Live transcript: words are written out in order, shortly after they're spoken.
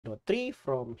1.3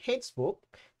 from Hayt's book,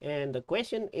 and the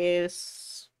question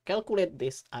is calculate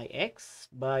this Ix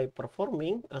by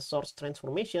performing a source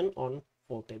transformation on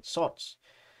voltage source.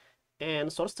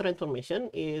 And source transformation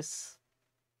is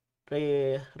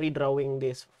redrawing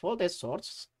this voltage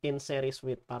source in series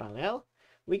with parallel.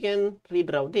 We can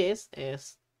redraw this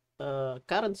as a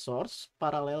current source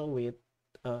parallel with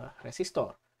a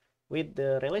resistor, with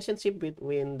the relationship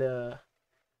between the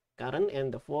current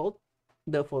and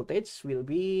the voltage will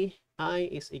be I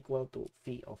is equal to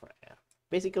V over R.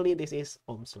 Basically, this is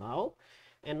Ohm's law.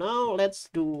 And now let's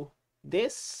do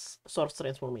this source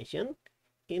transformation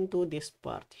into this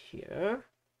part here,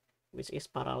 which is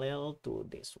parallel to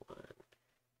this one.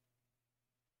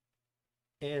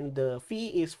 And the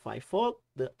V is 5 volt,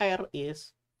 the R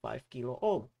is 5 kilo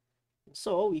ohm.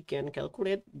 So we can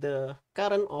calculate the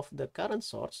current of the current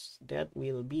source. That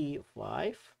will be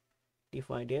 5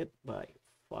 divided by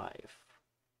 5.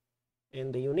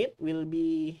 And the unit will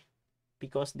be,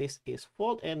 because this is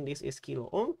volt and this is kilo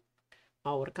ohm,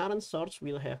 our current source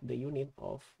will have the unit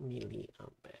of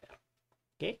milliampere.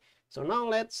 Okay, so now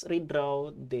let's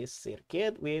redraw this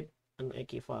circuit with an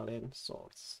equivalent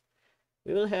source.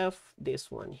 We will have this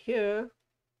one here,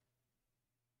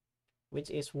 which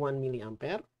is 1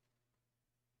 milliampere.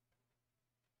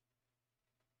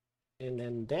 And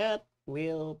then that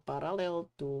will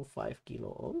parallel to 5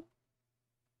 kilo ohm.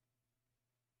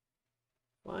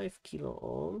 5 kilo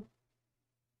ohm.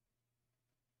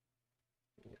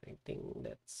 I think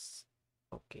that's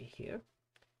okay here.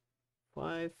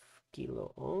 5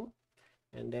 kilo ohm.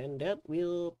 And then that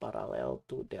will parallel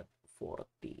to that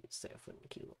 47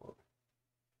 kilo ohm.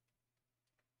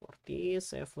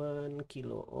 47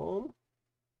 kilo ohm.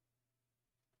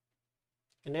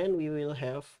 And then we will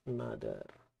have another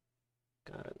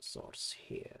current source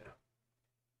here,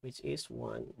 which is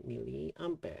 1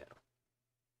 milliampere.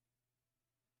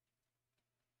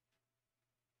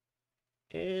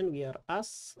 And we are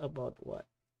asked about what?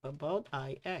 About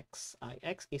Ix.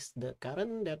 Ix is the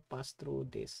current that passed through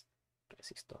this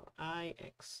resistor.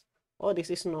 Ix. Oh, this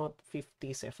is not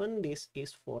 57, this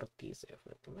is 47.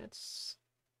 Let's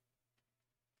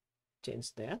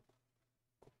change that.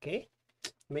 Okay,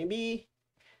 maybe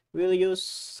we'll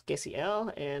use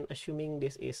KCL, and assuming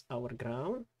this is our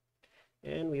ground,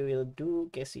 and we will do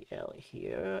KCL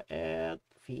here at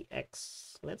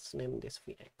Vx. Let's name this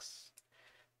Vx.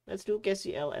 Let's do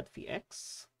KCL at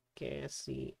Vx.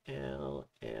 KCL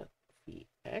at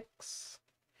Vx.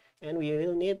 And we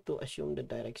will need to assume the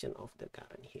direction of the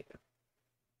current here.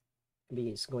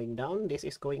 This is going down, this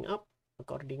is going up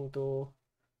according to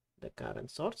the current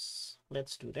source.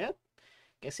 Let's do that.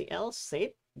 KCL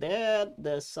said that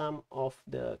the sum of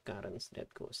the currents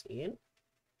that goes in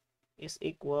is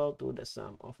equal to the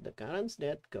sum of the currents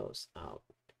that goes out.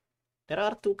 There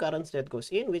are two currents that goes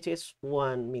in, which is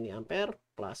 1 milliampere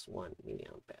plus 1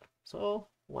 milliampere. So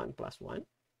 1 plus 1.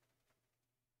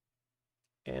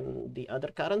 And the other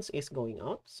currents is going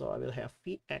out. So I will have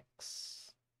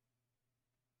Vx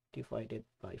divided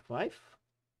by 5.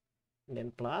 And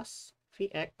then plus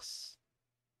Vx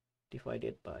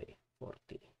divided by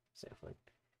 47.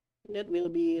 And that will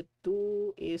be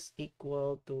 2 is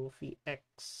equal to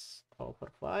Vx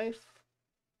over 5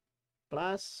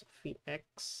 plus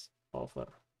Vx over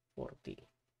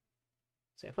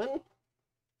 47.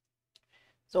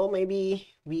 So maybe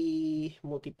we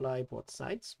multiply both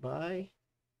sides by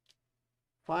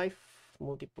 5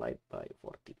 multiplied by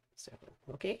 47.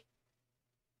 Okay,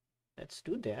 let's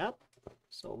do that.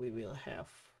 So we will have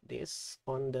this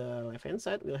on the left hand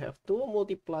side. We'll have 2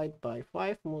 multiplied by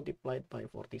 5 multiplied by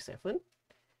 47.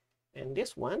 And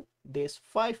this one, this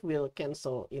 5 will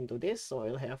cancel into this. So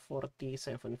I'll have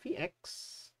 47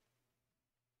 Vx.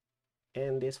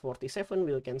 And this 47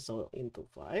 will cancel into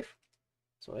 5.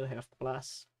 So I'll have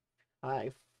plus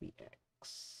 5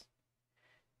 Vx.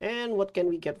 And what can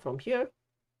we get from here?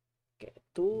 Okay,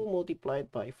 2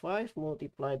 multiplied by 5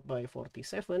 multiplied by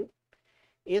 47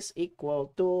 is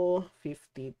equal to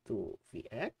 52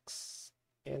 Vx.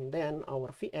 And then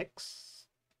our Vx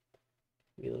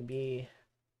will be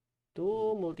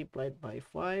 2 multiplied by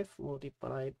 5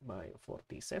 multiplied by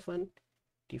 47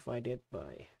 divided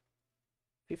by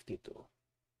 52.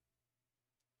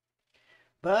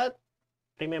 But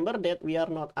remember that we are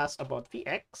not asked about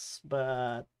Vx,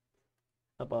 but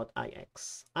about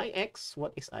Ix. Ix,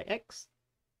 what is Ix?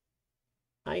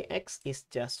 Ix is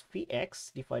just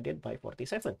Vx divided by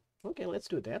 47. Okay, let's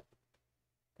do that.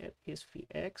 That is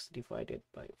Vx divided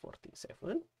by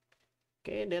 47.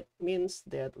 Okay, that means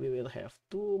that we will have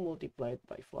 2 multiplied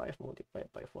by 5 multiplied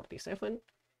by 47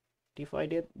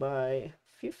 divided by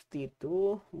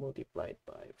 52 multiplied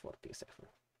by 47.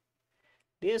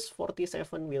 This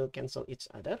 47 will cancel each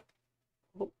other.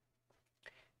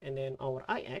 And then our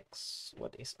Ix,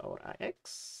 what is our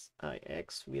Ix?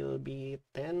 Ix will be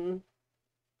 10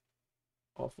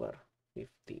 over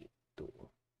 52.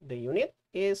 The unit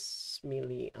is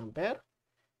milliampere.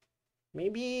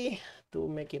 Maybe to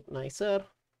make it nicer,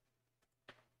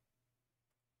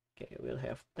 okay, we'll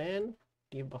have 10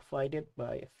 divided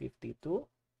by 52.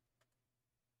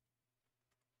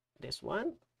 This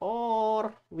one,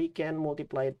 or we can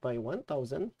multiply it by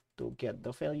 1000 to get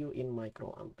the value in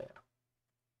microampere.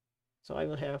 So I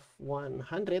will have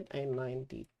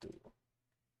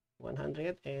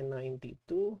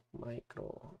 192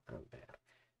 microampere.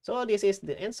 So this is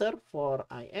the answer for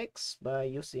Ix by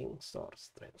using source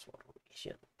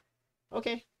transformation.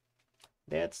 Okay,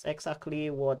 that's exactly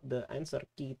what the answer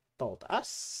key told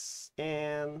us.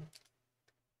 And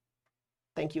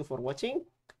thank you for watching.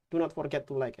 Do not forget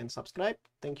to like and subscribe.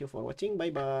 Thank you for watching.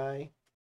 Bye bye.